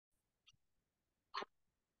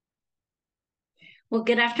Well,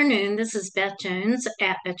 good afternoon. This is Beth Jones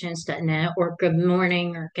at bethjones.net, or good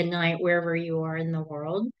morning or good night, wherever you are in the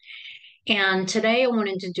world. And today I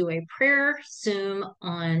wanted to do a prayer Zoom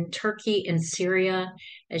on Turkey and Syria.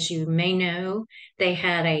 As you may know, they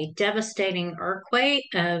had a devastating earthquake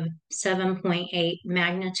of 7.8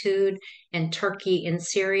 magnitude in Turkey and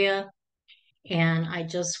Syria. And I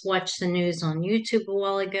just watched the news on YouTube a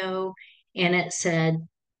while ago, and it said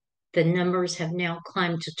the numbers have now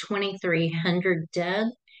climbed to 2,300 dead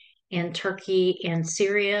in Turkey and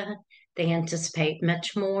Syria. They anticipate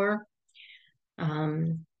much more.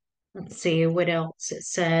 Um, let's see what else it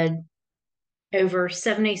said. Over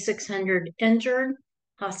 7,600 injured.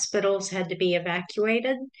 Hospitals had to be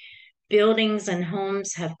evacuated. Buildings and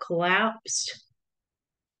homes have collapsed.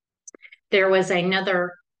 There was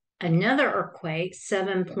another earthquake,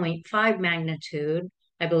 7.5 magnitude.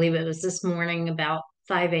 I believe it was this morning about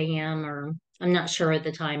 5 a.m. or I'm not sure at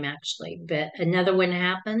the time actually, but another one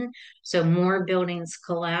happened. So more buildings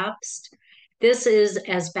collapsed. This is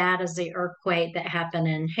as bad as the earthquake that happened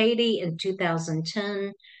in Haiti in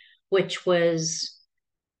 2010, which was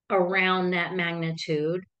around that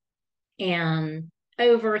magnitude. And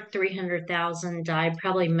over 300,000 died,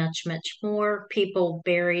 probably much, much more people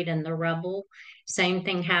buried in the rubble. Same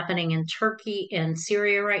thing happening in Turkey and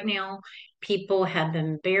Syria right now. People have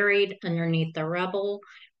been buried underneath the rubble.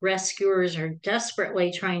 Rescuers are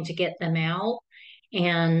desperately trying to get them out.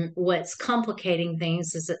 And what's complicating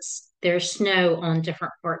things is there's snow on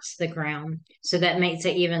different parts of the ground. So that makes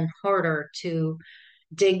it even harder to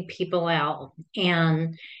dig people out.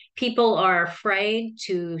 And people are afraid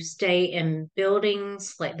to stay in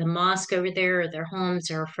buildings like the mosque over there or their homes.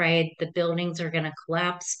 Are afraid the buildings are going to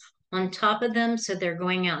collapse on top of them. So they're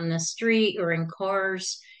going out in the street or in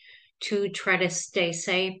cars to try to stay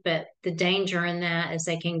safe. But the danger in that is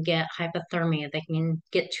they can get hypothermia, they can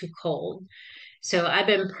get too cold. So I've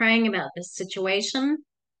been praying about this situation.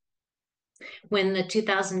 When the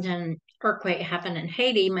 2010 earthquake happened in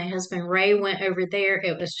Haiti, my husband Ray went over there.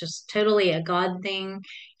 It was just totally a God thing.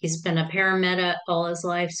 He's been a paramedic all his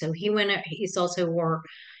life. So he went, he's also worked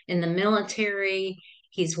in the military.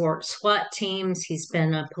 He's worked SWAT teams. He's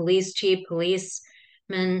been a police chief,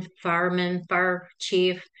 policeman, fireman, fire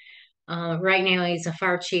chief. Right now, he's a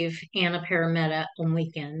fire chief and a paramedic on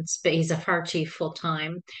weekends, but he's a fire chief full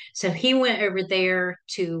time. So he went over there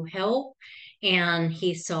to help, and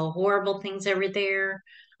he saw horrible things over there,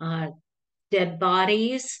 uh, dead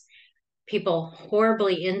bodies, people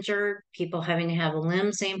horribly injured, people having to have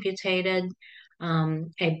limbs amputated,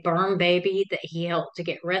 a burn baby that he helped to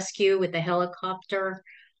get rescued with a helicopter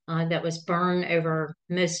that was burned over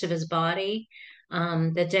most of his body.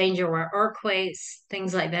 The danger were earthquakes,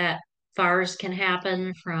 things like that. Fires can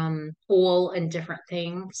happen from oil and different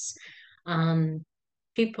things. Um,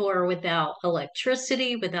 People are without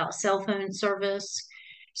electricity, without cell phone service.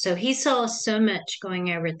 So he saw so much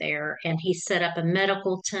going over there, and he set up a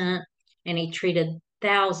medical tent and he treated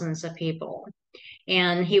thousands of people.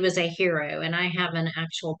 And he was a hero. And I have an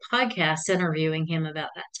actual podcast interviewing him about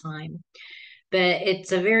that time. But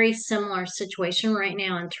it's a very similar situation right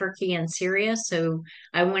now in Turkey and Syria. So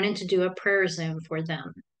I wanted to do a prayer Zoom for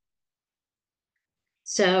them.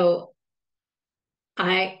 So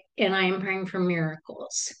I am praying for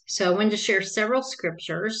miracles. So I wanted to share several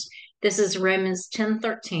scriptures. This is Romans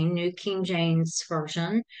 10:13, New King James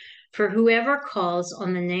Version. For whoever calls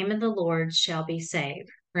on the name of the Lord shall be saved.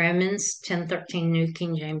 Romans 10:13, New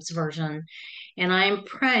King James Version. And I am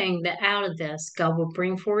praying that out of this, God will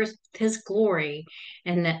bring forth his glory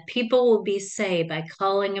and that people will be saved by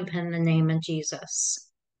calling upon the name of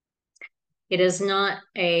Jesus. It is not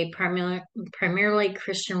a primarily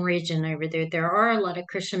Christian region over there. There are a lot of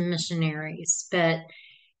Christian missionaries, but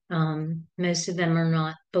most of them are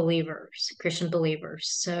not believers, Christian believers.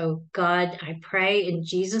 So, God, I pray in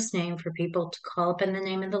Jesus' name for people to call upon the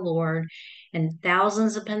name of the Lord, and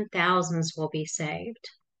thousands upon thousands will be saved.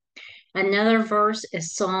 Another verse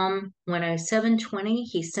is Psalm 107:20.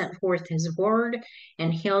 He sent forth his word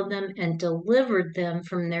and healed them and delivered them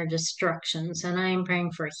from their destructions. And I am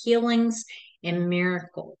praying for healings and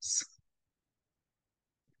miracles.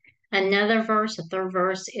 Another verse, a third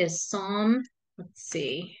verse is let's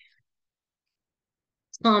see,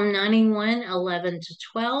 Psalm 91:11 to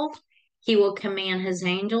 12. He will command his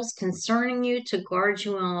angels concerning you to guard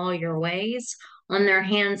you in all your ways. On their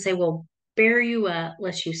hands they will bear you up,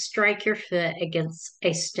 lest you strike your foot against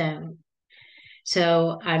a stone.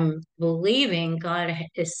 So I'm believing God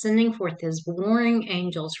is sending forth his warring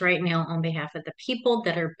angels right now on behalf of the people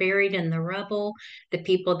that are buried in the rubble, the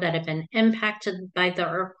people that have been impacted by the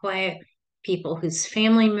earthquake. people whose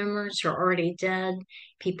family members are already dead,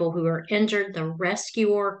 people who are injured, the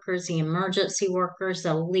rescue workers, the emergency workers,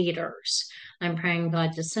 the leaders. I'm praying,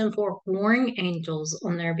 God, to send forth warring angels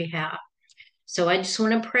on their behalf. So I just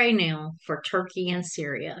want to pray now for Turkey and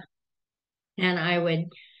Syria. And I would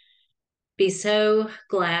be so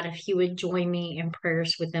glad if you would join me in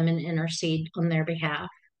prayers with them and intercede on their behalf.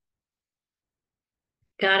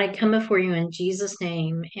 God, I come before you in Jesus'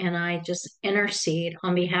 name and I just intercede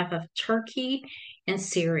on behalf of Turkey and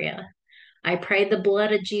Syria. I pray the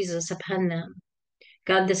blood of Jesus upon them.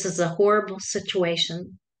 God, this is a horrible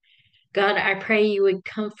situation. God, I pray you would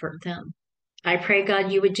comfort them. I pray,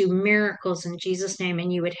 God, you would do miracles in Jesus' name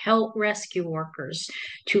and you would help rescue workers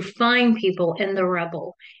to find people in the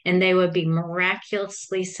rubble and they would be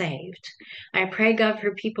miraculously saved. I pray, God,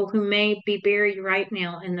 for people who may be buried right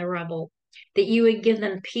now in the rubble, that you would give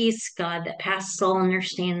them peace, God, that passes all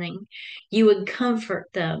understanding. You would comfort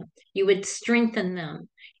them. You would strengthen them.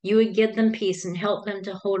 You would give them peace and help them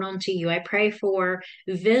to hold on to you. I pray for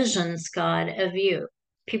visions, God, of you.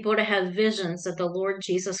 People to have visions of the Lord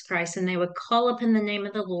Jesus Christ, and they would call upon the name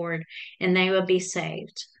of the Lord and they would be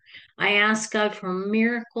saved. I ask God for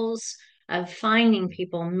miracles of finding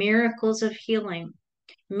people, miracles of healing,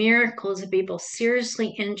 miracles of people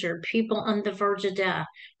seriously injured, people on the verge of death.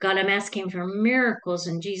 God, I'm asking for miracles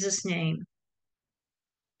in Jesus' name.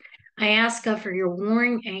 I ask God for your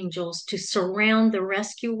warring angels to surround the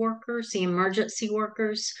rescue workers, the emergency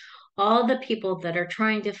workers, all the people that are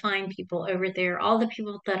trying to find people over there, all the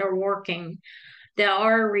people that are working, that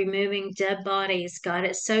are removing dead bodies. God,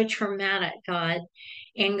 it's so traumatic, God.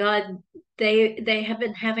 And God, they have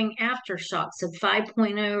been having aftershocks of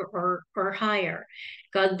 5.0 or higher.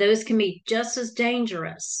 God, those can be just as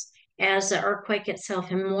dangerous as the earthquake itself,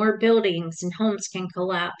 and more buildings and homes can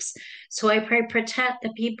collapse. So I pray, protect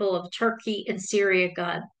the people of Turkey and Syria,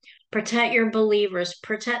 God. Protect your believers,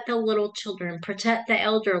 protect the little children, protect the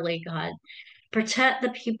elderly, God. Protect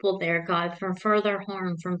the people there, God, from further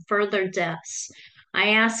harm, from further deaths.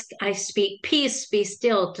 I speak peace be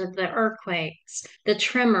still to the earthquakes, the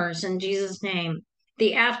tremors in Jesus' name,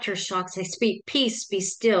 the aftershocks. I speak peace be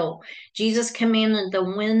still. Jesus commanded the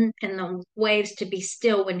wind and the waves to be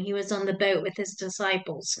still when he was on the boat with his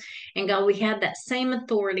disciples. And God, we have that same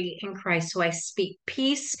authority in Christ. So I speak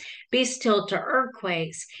peace be still to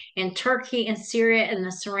earthquakes in Turkey and Syria and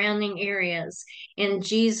the surrounding areas. In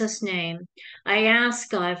Jesus' name. I ask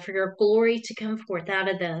God for your glory to come forth out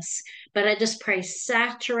of this. But I just pray,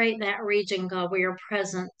 saturate that region, God, with your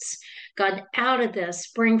presence. God, out of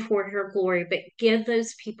this, bring forth your glory, but give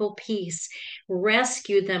those people peace.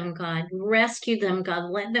 Rescue them, God. Rescue them,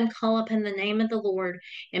 God. Let them call upon the name of the Lord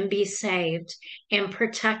and be saved, and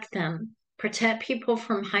protect them. Protect people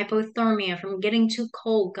from hypothermia, from getting too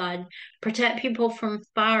cold, God. Protect people from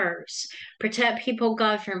fires. Protect people,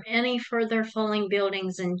 God, from any further falling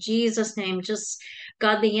buildings in Jesus' name. Just,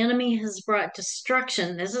 God, the enemy has brought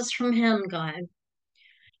destruction. This is from him, God.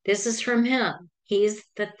 This is from him. He's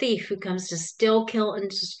the thief who comes to steal, kill, and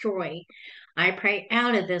destroy. I pray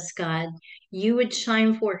out of this, God, you would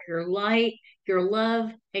shine forth your light, your love,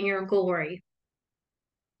 and your glory.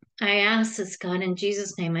 I ask this, God, in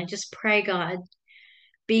Jesus' name. I just pray, God,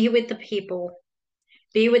 be with the people.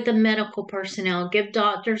 Be with the medical personnel. Give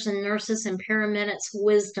doctors and nurses and paramedics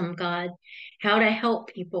wisdom, God, how to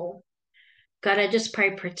help people. God, I just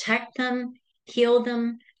pray, protect them, heal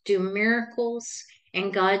them, do miracles,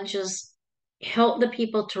 and God, just help the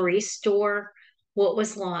people to restore what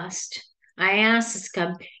was lost. I ask this,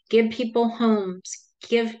 God, give people homes,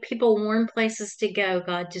 give people warm places to go,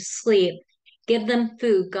 God, to sleep. Give them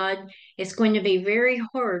food, God. It's going to be very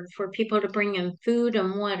hard for people to bring in food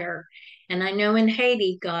and water. And I know in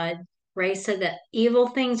Haiti, God, Ray said that evil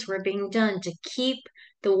things were being done to keep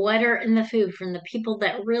the water and the food from the people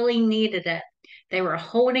that really needed it. They were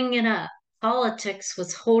holding it up. Politics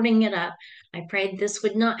was holding it up. I prayed this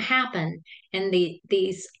would not happen in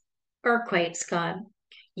these earthquakes, God.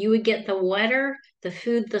 You would get the water, the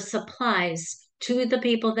food, the supplies to the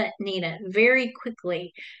people that need it very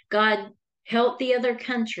quickly. God, help the other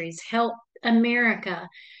countries, help America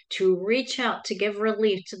to reach out to give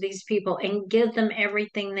relief to these people and give them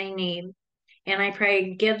everything they need. And I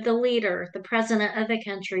pray, give the leader, the president of the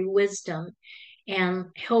country, wisdom and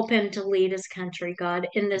help him to lead his country, God,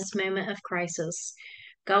 in this moment of crisis.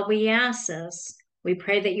 God, we ask this. We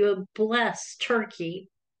pray that you would bless Turkey,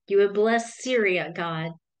 you would bless Syria,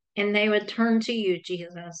 God, and they would turn to you,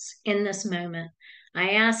 Jesus, in this moment.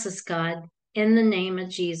 I ask this, God, in the name of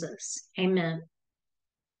Jesus. Amen.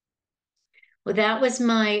 Well, that was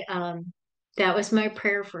my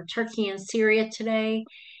prayer for Turkey and Syria today.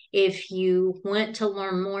 If you want to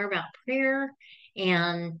learn more about prayer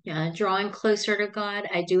and drawing closer to God,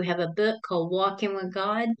 I do have a book called Walking with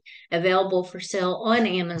God available for sale on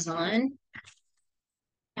Amazon.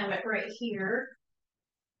 I have it right here.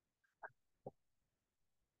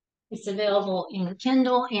 It's available in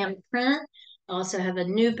Kindle and print. I also have a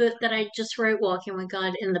new book that I just wrote, Walking with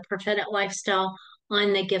God in the Prophetic Lifestyle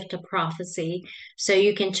on the Gift of Prophecy. So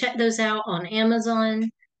you can check those out on Amazon.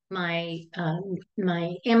 My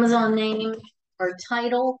Amazon name or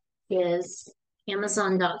title is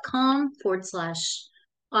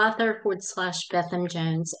amazon.com/author/Bethan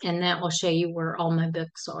Jones, and that will show you where all my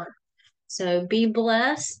books are. So be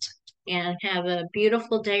blessed and have a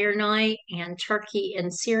beautiful day or night. And Turkey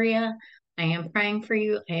and Syria, I am praying for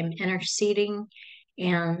you. I am interceding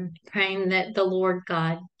and praying that the Lord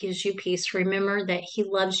God gives you peace. Remember that He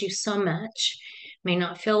loves you so much. May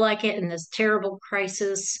not feel like it in this terrible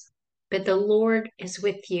crisis, but the Lord is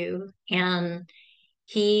with you and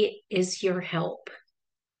He is your help.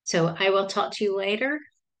 So I will talk to you later.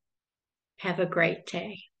 Have a great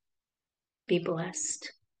day. Be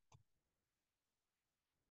blessed.